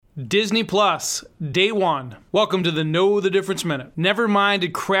Disney Plus, day one. Welcome to the Know the Difference Minute. Never mind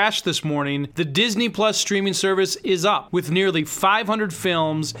it crashed this morning, the Disney Plus streaming service is up with nearly 500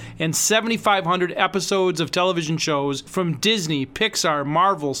 films and 7,500 episodes of television shows from Disney, Pixar,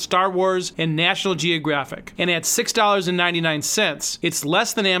 Marvel, Star Wars, and National Geographic. And at $6.99, it's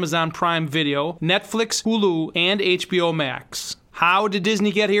less than Amazon Prime Video, Netflix, Hulu, and HBO Max. How did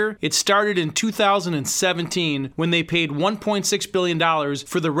Disney get here? It started in 2017 when they paid $1.6 billion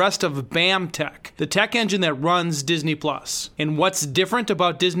for the rest of BAMTech, the tech engine that runs Disney Plus. And what's different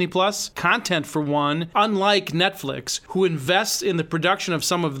about Disney Plus? Content, for one. Unlike Netflix, who invests in the production of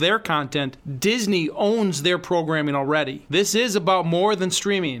some of their content, Disney owns their programming already. This is about more than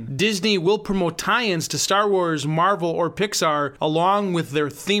streaming. Disney will promote tie-ins to Star Wars, Marvel, or Pixar along with their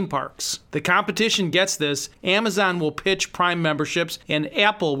theme parks. The competition gets this. Amazon will pitch Prime memberships, and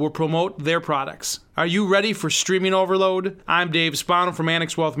Apple will promote their products. Are you ready for streaming overload? I'm Dave Spano from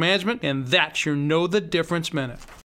Annex Wealth Management, and that's your Know the Difference Minute.